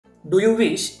Do you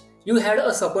wish you had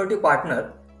a supportive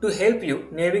partner to help you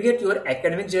navigate your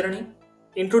academic journey?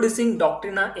 Introducing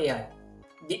Doctrina AI,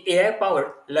 the AI powered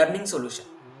learning solution,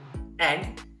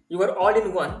 and your all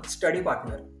in one study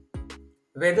partner.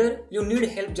 Whether you need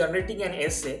help generating an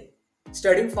essay,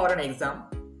 studying for an exam,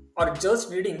 or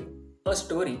just reading a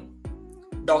story,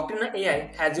 Doctrina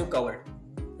AI has you covered.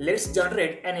 Let's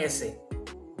generate an essay.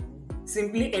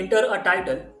 Simply enter a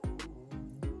title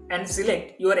and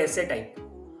select your essay type.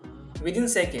 Within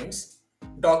seconds,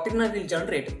 Doctrina will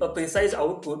generate a precise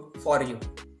output for you.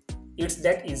 It's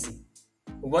that easy.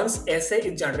 Once essay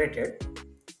is generated,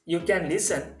 you can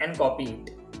listen and copy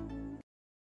it.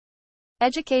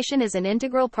 Education is an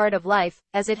integral part of life,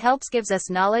 as it helps gives us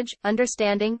knowledge,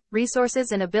 understanding,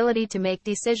 resources and ability to make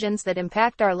decisions that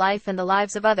impact our life and the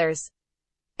lives of others.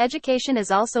 Education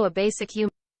is also a basic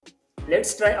human.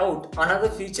 Let's try out another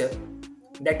feature,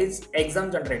 that is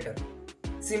exam generator.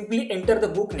 Simply enter the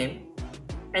book name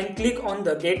and click on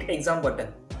the Get Exam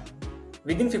button.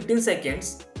 Within 15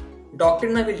 seconds,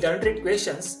 Doctrina will generate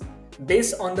questions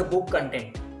based on the book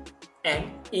content.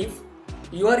 And if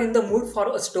you are in the mood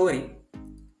for a story,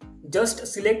 just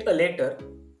select a letter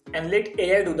and let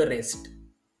AI do the rest.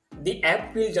 The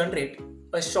app will generate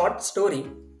a short story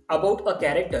about a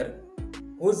character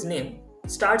whose name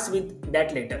starts with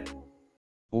that letter.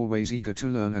 Always eager to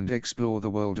learn and explore the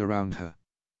world around her.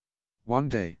 One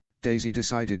day, Daisy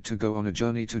decided to go on a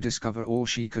journey to discover all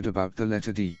she could about the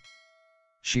letter D.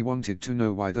 She wanted to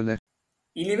know why the letter.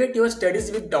 Elevate your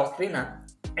studies with Doctrina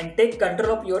and take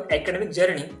control of your academic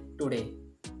journey today.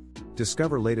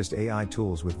 Discover latest AI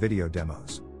tools with video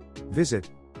demos.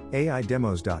 Visit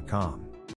aidemos.com.